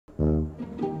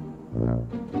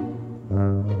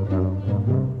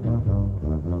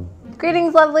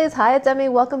Greetings, lovelies. Hi, it's Emmy.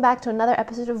 Welcome back to another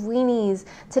episode of Weenies.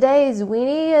 Today's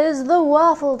weenie is the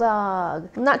Waffle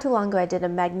Dog. Not too long ago, I did a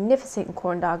magnificent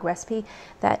corn dog recipe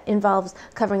that involves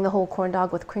covering the whole corn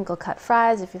dog with crinkle cut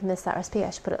fries. If you've missed that recipe, I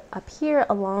should put it up here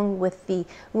along with the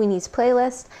Weenies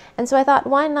playlist. And so I thought,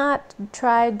 why not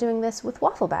try doing this with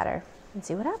waffle batter and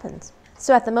see what happens.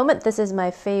 So at the moment, this is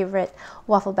my favorite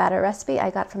waffle batter recipe I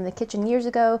got from the kitchen years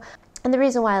ago. And the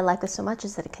reason why I like this so much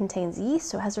is that it contains yeast,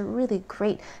 so it has a really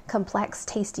great, complex,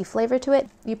 tasty flavor to it.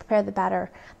 You prepare the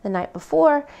batter the night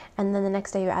before, and then the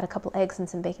next day you add a couple eggs and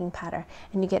some baking powder,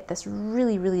 and you get this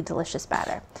really, really delicious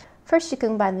batter. First, you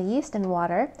combine the yeast and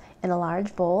water in a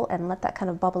large bowl and let that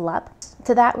kind of bubble up.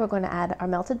 To that, we're going to add our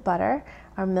melted butter,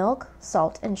 our milk,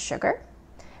 salt, and sugar,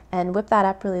 and whip that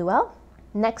up really well.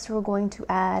 Next, we're going to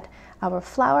add our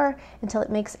flour until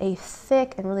it makes a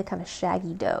thick and really kind of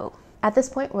shaggy dough. At this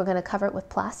point, we're going to cover it with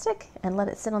plastic and let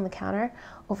it sit on the counter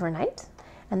overnight.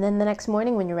 And then the next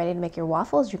morning, when you're ready to make your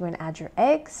waffles, you're going to add your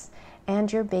eggs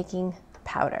and your baking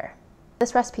powder.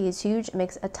 This recipe is huge. It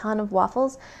makes a ton of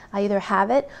waffles. I either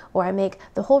have it or I make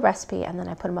the whole recipe and then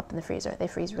I put them up in the freezer. They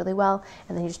freeze really well,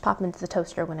 and then you just pop them into the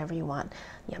toaster whenever you want.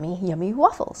 Yummy, yummy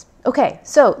waffles. Okay,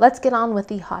 so let's get on with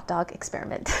the hot dog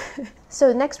experiment.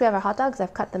 So next we have our hot dogs.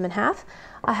 I've cut them in half.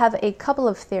 I have a couple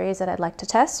of theories that I'd like to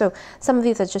test. So some of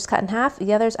these I've just cut in half.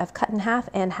 The others I've cut in half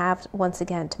and halved once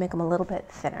again to make them a little bit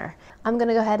thinner. I'm going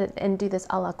to go ahead and do this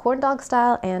a la corn dog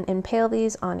style and impale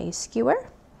these on a skewer.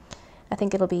 I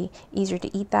think it'll be easier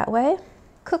to eat that way.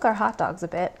 Cook our hot dogs a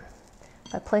bit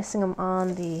by placing them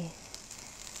on the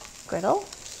griddle.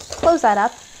 Close that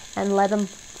up and let them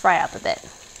fry up a bit.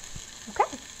 Okay,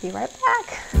 be right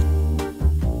back.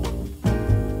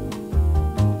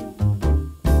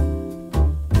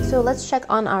 So let's check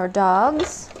on our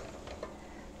dogs.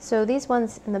 So these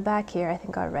ones in the back here I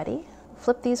think are ready.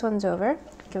 Flip these ones over,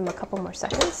 give them a couple more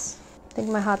seconds. I think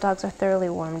my hot dogs are thoroughly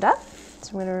warmed up,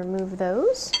 so I'm going to remove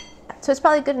those. So it's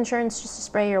probably good insurance just to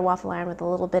spray your waffle iron with a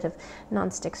little bit of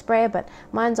non-stick spray, but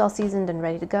mine's all seasoned and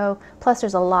ready to go. Plus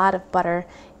there's a lot of butter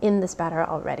in this batter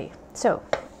already. So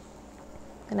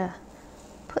I'm gonna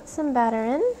put some batter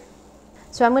in.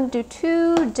 So I'm gonna do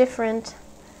two different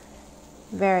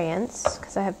variants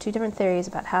because I have two different theories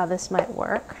about how this might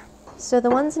work. So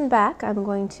the ones in back, I'm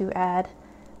going to add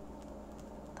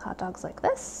hot dogs like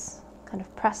this, kind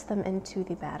of press them into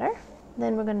the batter.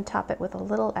 Then we're going to top it with a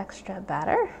little extra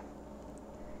batter.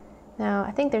 Now,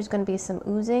 I think there's going to be some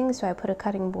oozing, so I put a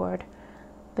cutting board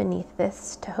beneath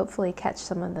this to hopefully catch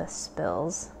some of the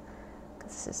spills,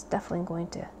 because this is definitely going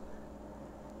to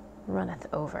runneth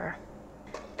over.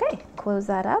 Okay, close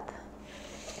that up.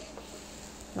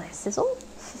 Nice sizzle. All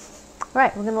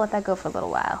right, we're going to let that go for a little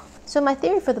while. So my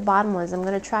theory for the bottom was I'm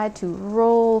going to try to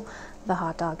roll the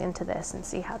hot dog into this and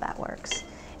see how that works.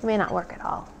 It may not work at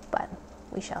all, but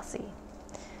we shall see.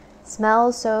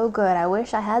 Smells so good. I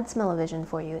wish I had smell-o-vision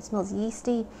for you. It smells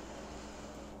yeasty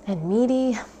and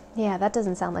meaty. Yeah, that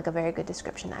doesn't sound like a very good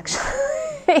description,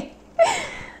 actually.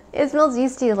 It smells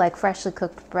yeasty like freshly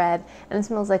cooked bread, and it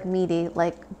smells like meaty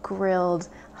like grilled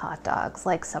hot dogs,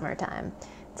 like summertime.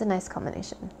 It's a nice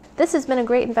combination. This has been a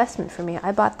great investment for me.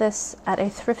 I bought this at a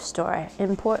thrift store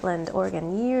in Portland,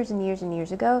 Oregon, years and years and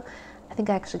years ago. I think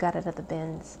I actually got it at the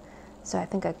bins. So I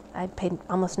think I paid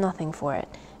almost nothing for it.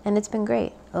 And it's been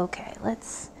great. Okay,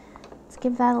 let's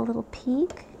give that a little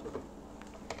peek.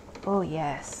 Oh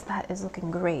yes, that is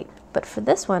looking great. But for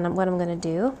this one, what I'm gonna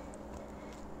do,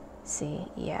 see,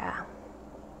 yeah.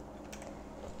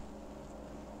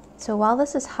 So while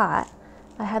this is hot,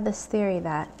 I had this theory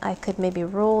that I could maybe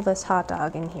roll this hot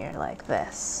dog in here like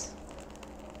this.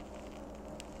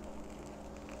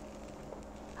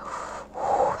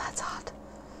 Ooh, that's hot.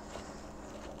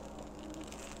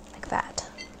 Like that.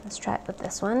 Let's try it with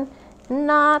this one.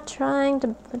 Not trying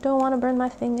to, I don't want to burn my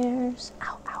fingers.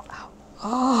 Ow, ow, ow.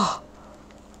 Oh.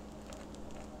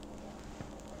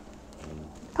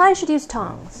 Probably should use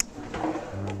tongs.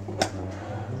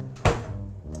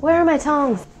 Where are my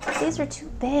tongs? These are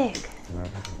too big.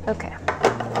 Okay.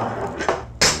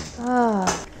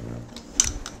 Oh.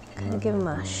 Kind of give them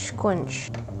a squinch.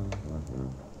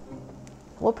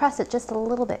 We'll press it just a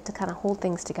little bit to kind of hold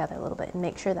things together a little bit and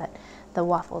make sure that the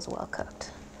waffle's well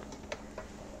cooked.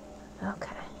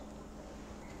 Okay.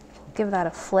 Give that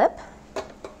a flip.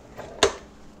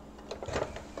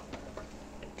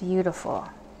 Beautiful.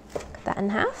 Cut that in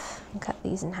half and cut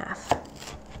these in half.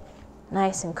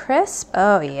 Nice and crisp.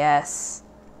 Oh yes.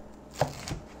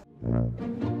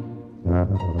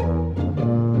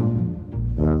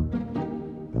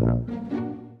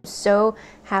 So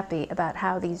happy about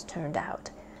how these turned out.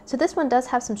 So this one does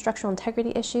have some structural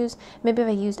integrity issues. Maybe if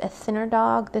I used a thinner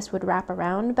dog, this would wrap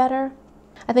around better.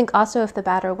 I think also if the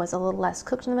batter was a little less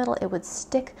cooked in the middle, it would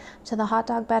stick to the hot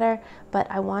dog better, but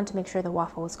I wanted to make sure the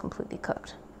waffle was completely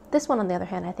cooked. This one, on the other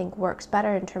hand, I think works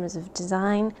better in terms of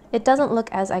design. It doesn't look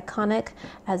as iconic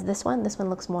as this one. This one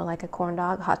looks more like a corn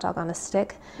dog, hot dog on a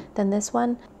stick than this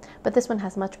one, but this one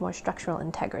has much more structural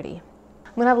integrity.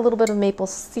 I'm gonna have a little bit of maple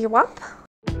syrup.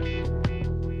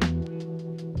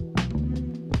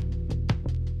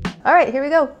 All right, here we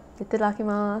go.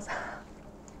 Itadakimasu.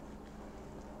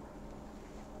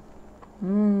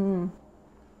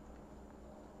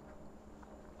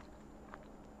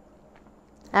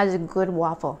 That is a good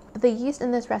waffle. But the yeast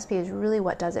in this recipe is really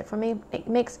what does it for me. It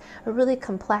makes a really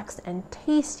complex and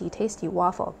tasty, tasty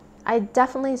waffle. I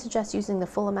definitely suggest using the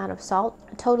full amount of salt.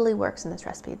 It totally works in this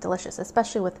recipe. Delicious,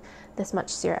 especially with this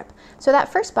much syrup. So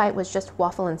that first bite was just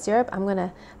waffle and syrup. I'm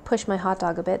gonna push my hot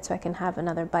dog a bit so I can have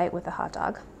another bite with the hot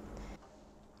dog.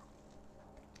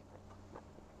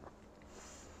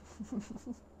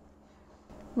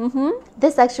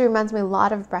 This actually reminds me a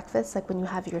lot of breakfast, like when you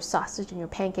have your sausage and your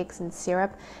pancakes and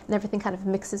syrup and everything kind of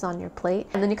mixes on your plate,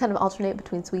 and then you kind of alternate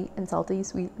between sweet and salty,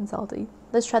 sweet and salty.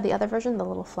 Let's try the other version, the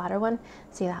little flatter one.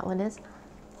 See how that one is.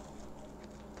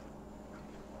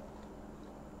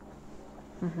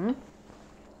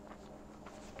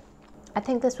 I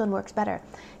think this one works better.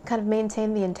 Kind of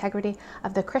maintain the integrity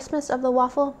of the crispness of the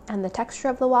waffle and the texture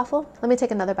of the waffle. Let me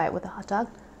take another bite with the hot dog.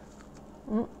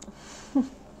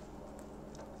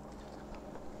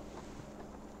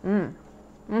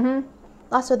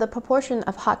 Also, the proportion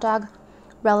of hot dog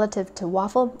relative to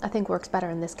waffle, I think works better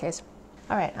in this case.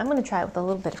 All right, I'm gonna try it with a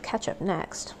little bit of ketchup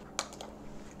next.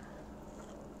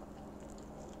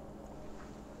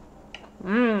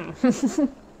 Now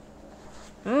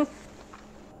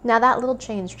that little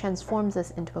change transforms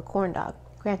this into a corn dog.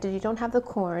 Granted, you don't have the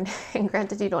corn, and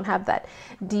granted, you don't have that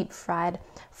deep fried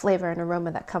flavor and aroma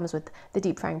that comes with the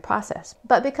deep frying process.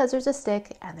 But because there's a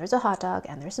stick, and there's a hot dog,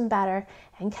 and there's some batter,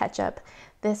 and ketchup,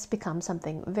 this becomes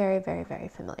something very, very, very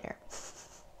familiar.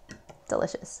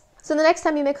 Delicious. So the next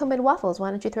time you make homemade waffles,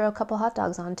 why don't you throw a couple hot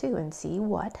dogs on too and see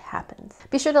what happens.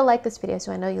 Be sure to like this video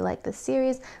so I know you like this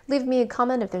series. Leave me a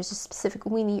comment if there's a specific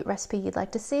weenie recipe you'd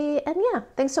like to see. And yeah,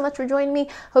 thanks so much for joining me.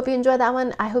 Hope you enjoyed that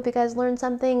one. I hope you guys learned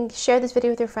something. Share this video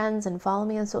with your friends and follow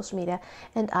me on social media.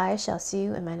 And I shall see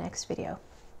you in my next video.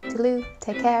 Toodaloo,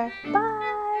 take care,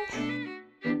 bye!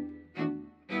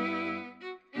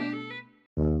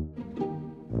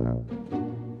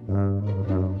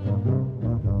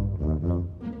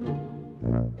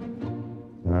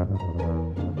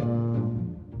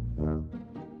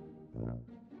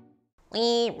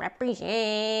 We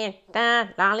represent the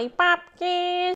Lollipop Kids.